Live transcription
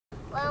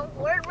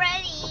We're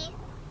ready.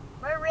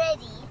 We're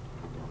ready.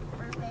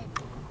 We're ready.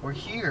 We're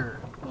here.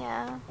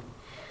 Yeah.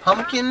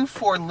 Pumpkin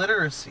for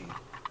literacy.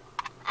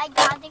 I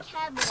got the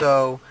cabinet.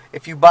 So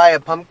if you buy a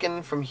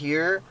pumpkin from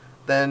here,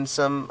 then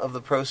some of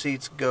the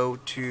proceeds go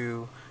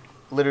to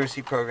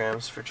literacy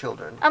programs for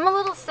children. I'm a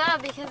little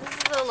sad because this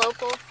is a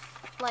local,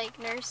 like,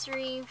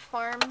 nursery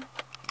farm,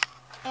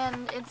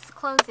 and it's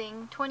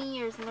closing. 20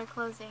 years and they're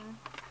closing.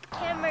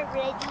 Camera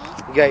ready.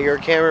 You got your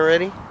camera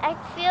ready? I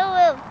fill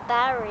it with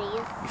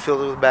batteries. You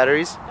filled it with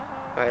batteries?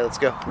 Alright, let's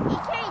go. You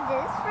carry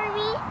this for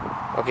me?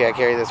 Okay, I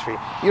carry this for you.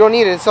 You don't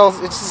need it. It's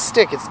just a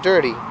stick. It's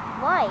dirty.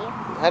 Why?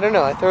 I don't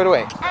know. I throw it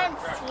away. I'm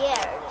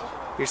scared.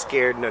 You're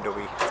scared? No, don't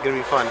be. It's gonna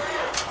be fun.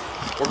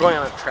 We're going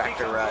on a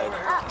tractor ride.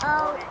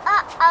 Uh-oh.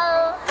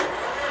 Uh-oh.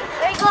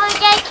 We're going to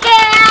get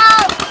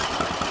killed.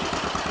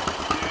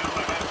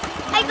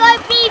 I'm going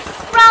to be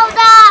thrown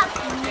up.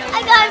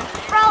 I'm going to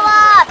throw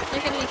up.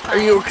 You're gonna be fine.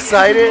 Are you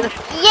excited?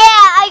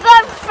 Yeah, I'm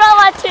going to throw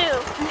up too.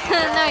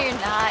 No, you're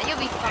not. You'll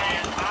be fine.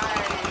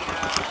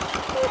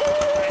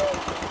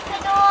 I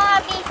don't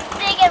want to be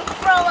sick and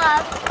throw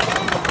up.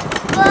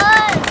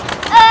 But,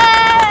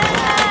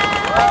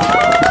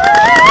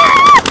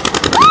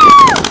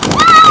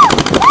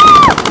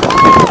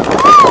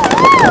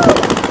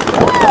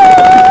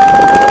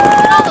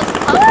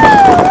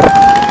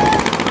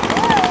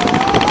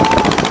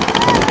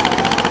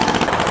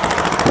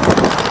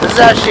 This is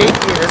how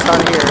shaky it is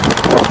on here.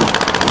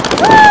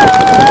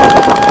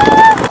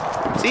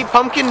 See,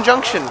 Pumpkin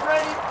Junction.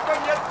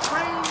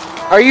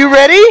 Are you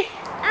ready?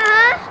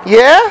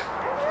 Yeah?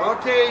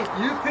 Okay,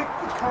 you pick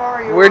the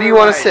car you Where do you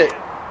want to ride sit? in.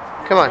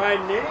 Come on, Ride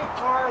any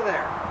car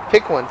there.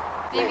 pick one.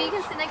 Maybe you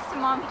can sit next to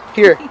mommy.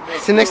 Here,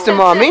 sit next to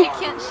mommy, You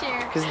can't share.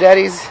 because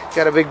daddy's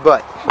got a big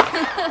butt.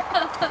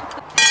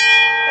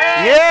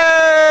 Yay!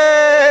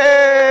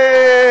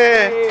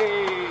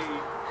 Hey.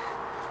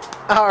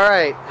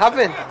 Alright, hop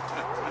in.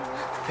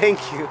 Thank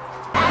you.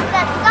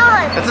 that's a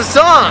song. That's a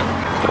song!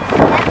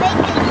 That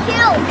makes me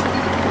cute.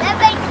 That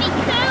makes me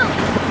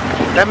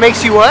cute. That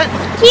makes you what?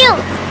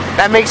 Cute.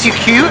 That makes you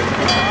cute?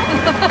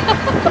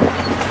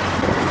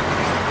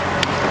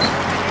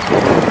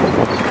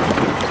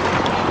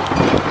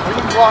 Are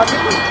you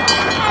vlogging?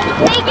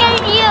 I'm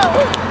taking you.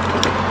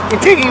 You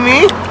taking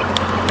me?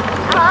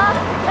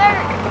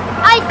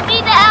 I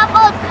see the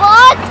apple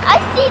butt. I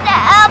see the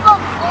apple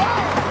butt.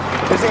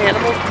 There's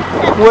animals.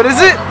 What is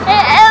it? The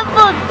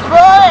apple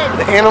butt.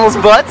 The animals'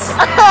 butts?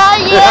 Oh,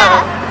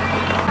 yeah.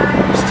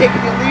 Just taking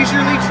a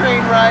leisurely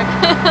train ride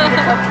through the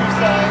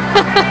countryside.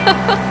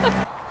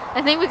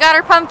 I think we got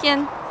our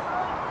pumpkin.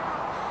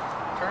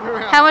 Turn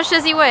around. How much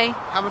does he weigh?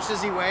 How much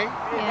does he weigh?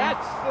 Hey,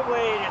 that's the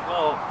way to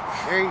go.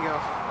 There you go.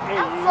 Hey,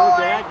 I'm you know,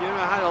 for Dad, you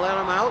know how to let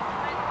them out?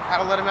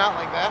 How to let him out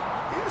like that?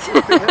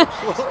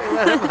 Slowly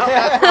let him out.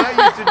 That's what I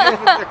used to do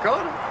with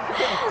Dakota.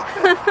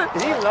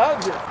 He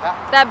loved it.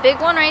 That big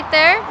one right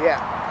there? Yeah.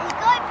 It's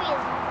going to be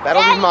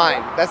That'll be daddy.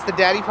 mine. That's the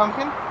daddy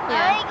pumpkin?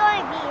 Yeah. You're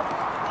going to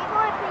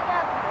pick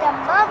up the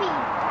mummy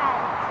pad.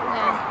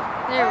 Yeah.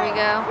 There we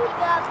go. Pick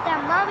up the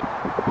mummy.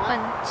 1,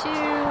 2,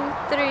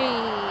 3.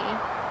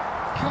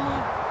 Come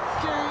on.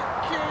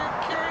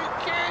 Carry.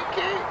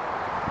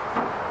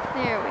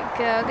 There we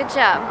go. Good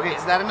job. Okay,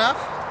 is that enough?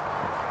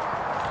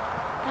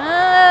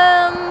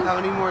 How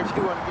many more do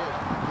you want to get?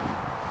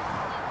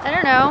 I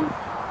don't know.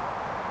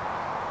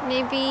 You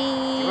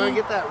want to Maybe.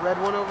 get that red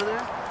one over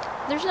there?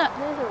 There's a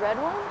red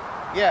one?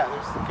 Yeah,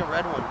 there's like a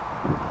red one.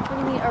 What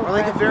do you mean a Or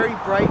like red a very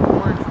bright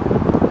orange one.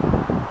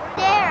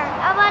 There.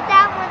 How about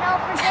that one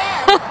over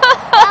there?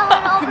 That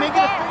one You over can make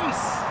it a there.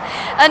 face.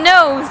 A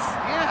nose.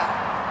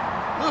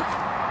 Yeah. Look.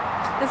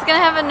 It's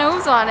gonna have a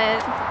nose on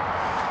it.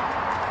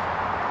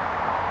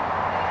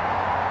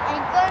 And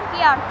it's going to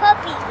be our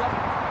puppy.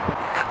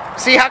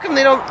 See, how come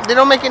they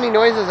don't make any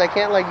noises? I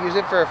can't like use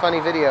it for a funny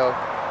video.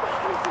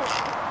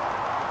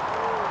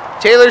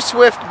 Taylor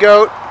Swift,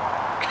 goat.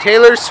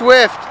 Taylor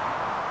Swift.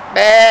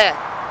 Bah.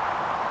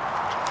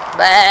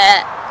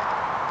 Bah.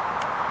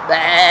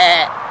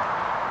 Bah.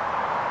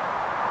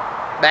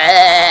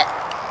 Bah.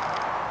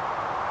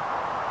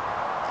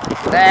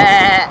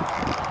 Bah.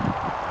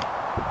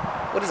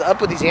 What is up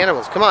with these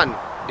animals? Come on,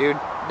 dude.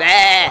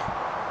 Bah.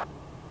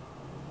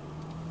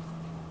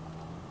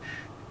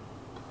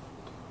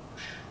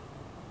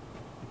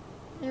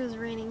 It was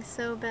raining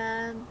so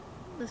bad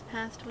this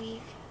past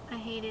week. I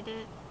hated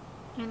it.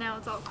 And now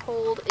it's all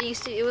cold.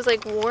 It was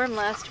like warm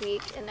last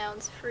week and now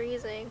it's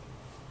freezing.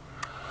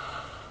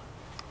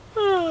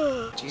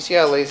 Do you see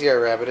how lazy our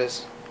rabbit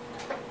is?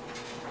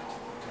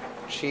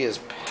 She is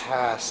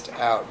passed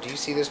out. Do you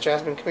see this,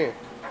 Jasmine? Come here.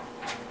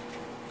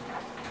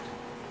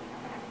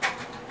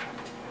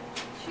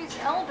 She's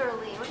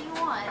elderly. What do you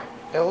want?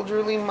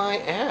 Elderly my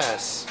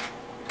ass.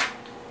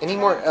 Any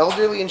more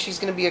elderly and she's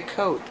gonna be a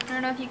coat. I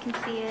don't know if you can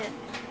see it.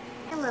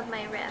 I love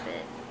my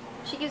rabbit.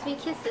 She gives me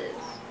kisses.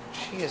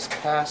 She is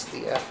past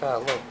the F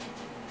out. Look.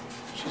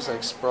 She's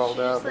like sprawled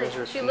out. There's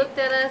her She feet. looked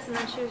at us and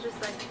then she was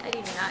just like, I do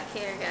not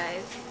care,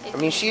 guys. I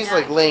mean, she's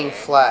like laying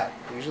flat.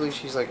 Usually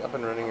she's like up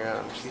and running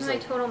around. She's She's my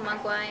like, total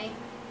mugwai.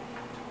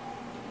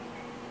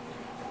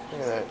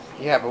 Look at that.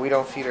 Yeah, but we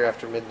don't feed her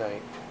after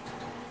midnight.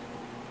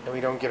 And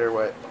we don't get her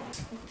wet.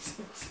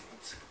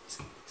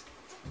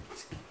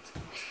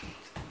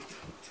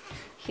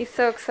 He's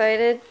so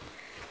excited.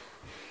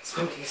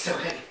 Spooky, so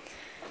heavy.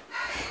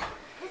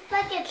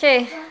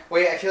 Okay.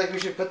 Wait, I feel like we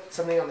should put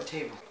something on the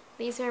table.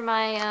 These are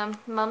my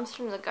mums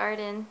from the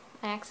garden.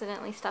 I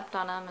accidentally stepped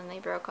on them and they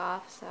broke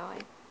off, so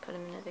I put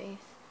them in a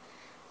vase.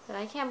 But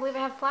I can't believe I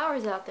have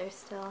flowers out there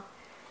still.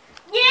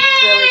 Yay!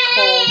 Really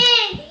cold.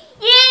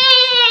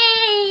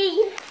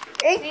 Yay!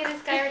 See,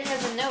 this guy already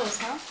has a nose,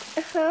 huh?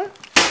 Uh-huh.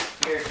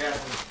 Here,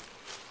 Jasmine.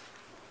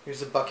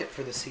 Here's a bucket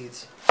for the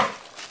seeds. And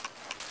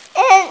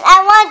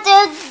I want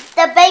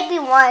the baby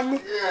one.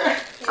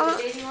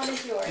 Okay, the baby one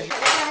is yours. What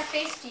kind of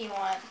face do you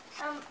want?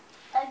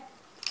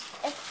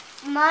 A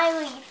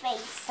smiley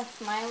face. A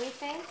smiley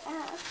face?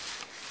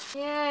 Uh-huh.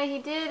 Yeah, he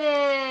did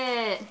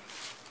it.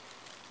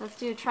 Let's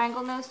do a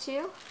triangle nose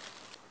too.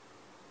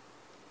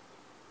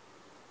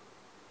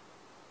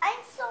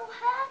 I'm so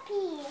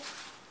happy.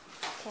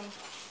 Okay.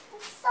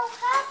 I'm so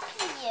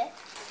happy.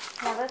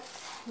 Now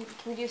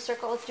can we do a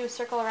circle? Let's do a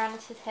circle around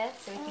his head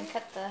so we can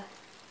cut the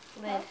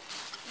lid.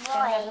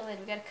 Gotta have the lid.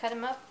 We gotta cut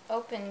him up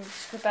open,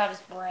 scoop out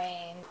his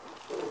brain.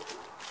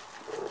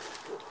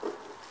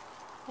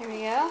 There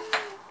we go.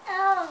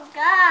 Oh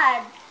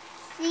God.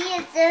 See,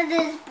 it's in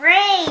his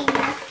brain.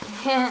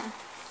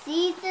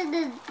 See, it's in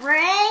his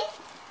brain?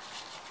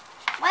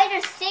 Why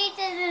there's seeds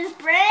in his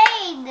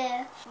brain?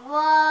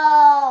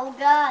 Whoa,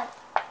 God.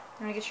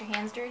 You wanna get your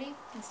hands dirty?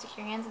 And stick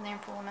your hands in there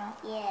and pull them out.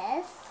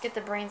 Yes. Get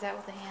the brains out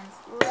with the hands.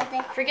 With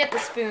it. Forget the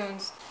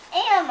spoons.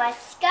 Ew, my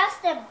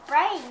disgusting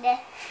brain.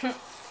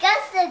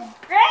 Disgusting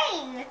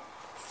brain.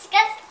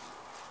 Disgusting.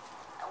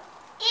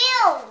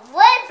 Ew,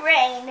 wet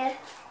brain.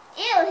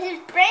 Ew, his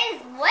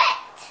brain's wet.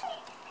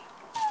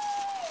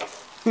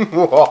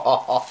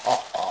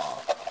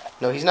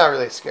 No, he's not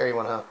really a scary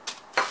one, huh?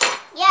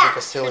 Yeah. Like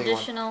a silly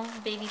Traditional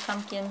baby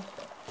pumpkin.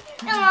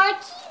 No,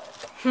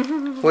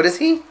 one. What is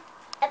he?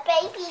 a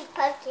baby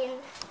pumpkin.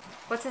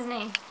 What's his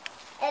name?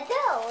 A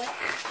doll.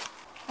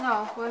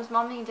 No, where's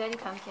Mommy and Daddy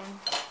Pumpkin?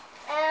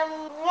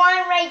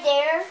 One right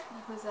there.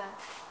 Who's that?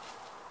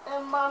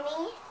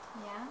 Mommy.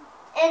 Yeah.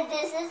 And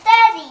this is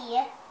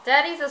Daddy.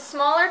 Daddy's a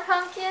smaller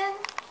pumpkin?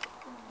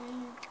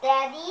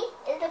 Daddy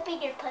is a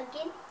bigger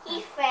pumpkin.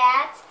 He's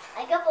fat,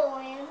 like a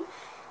balloon.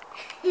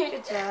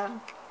 Good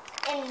job.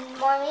 And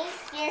Mommy,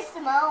 you're a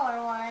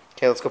smaller one.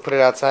 Okay, let's go put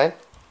it outside.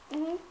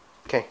 Hmm.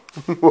 Okay.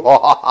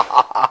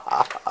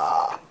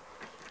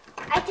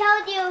 I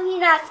told you he's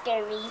not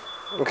scary.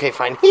 Okay,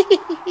 fine.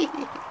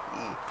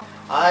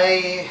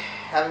 I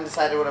haven't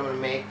decided what I'm going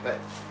to make, but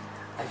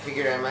I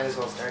figured I might as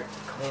well start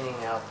cleaning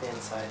out the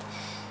inside.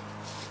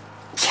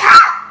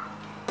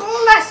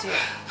 Bless you.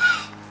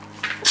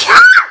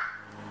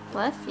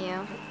 Bless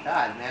you.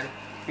 God, man.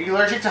 Are you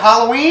allergic to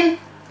Halloween?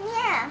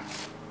 Yeah.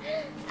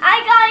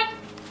 I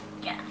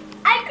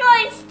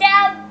going to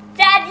stab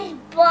Daddy's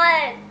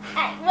butt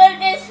with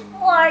this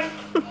fork.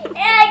 And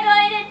I'm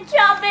going to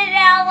chop it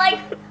out like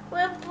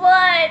with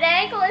blood.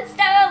 I'm going to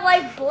stab it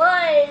like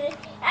blood.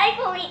 I'm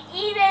going to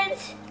eat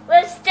it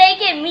with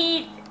steak and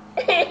meat.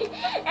 And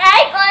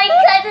I'm going to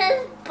cut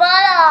his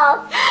butt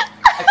off.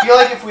 I feel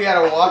like if we had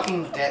a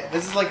Walking Dead,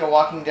 this is like a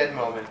Walking Dead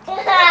moment. This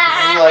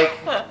is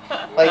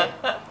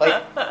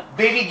like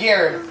baby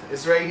Gareth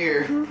is right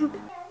here.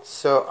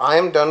 So I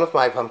am done with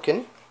my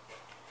pumpkin,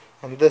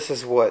 and this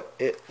is what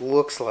it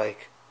looks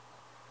like.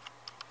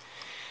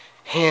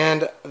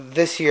 And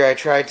this year I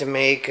tried to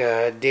make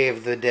Day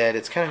of the Dead.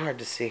 It's kind of hard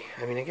to see.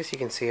 I mean, I guess you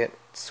can see it,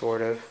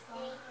 sort of.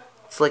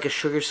 It's like a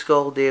sugar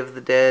skull, Day of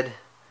the Dead,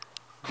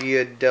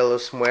 Dia de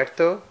los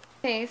Muertos.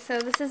 Okay, so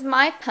this is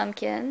my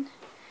pumpkin.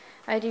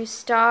 I do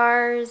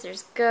stars,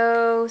 there's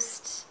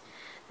ghosts,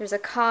 there's a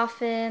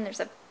coffin, there's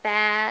a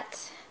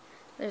bat,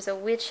 there's a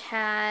witch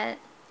hat.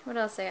 What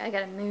else? I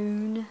got a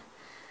moon.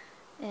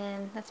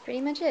 And that's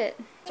pretty much it.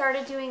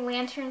 Started doing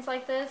lanterns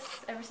like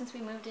this ever since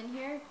we moved in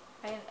here.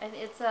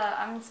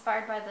 I'm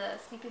inspired by the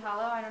Sleepy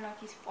Hollow. I don't know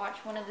if you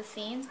watched one of the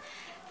scenes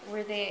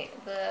where the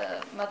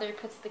mother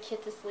puts the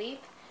kid to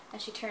sleep and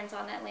she turns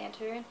on that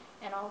lantern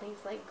and all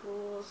these like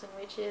ghouls and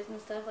witches and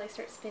stuff like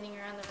start spinning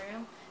around the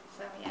room.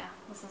 So yeah,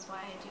 this is why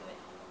I do it.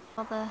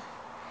 All the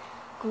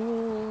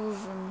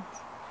ghouls and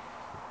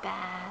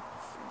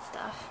bats and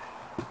stuff.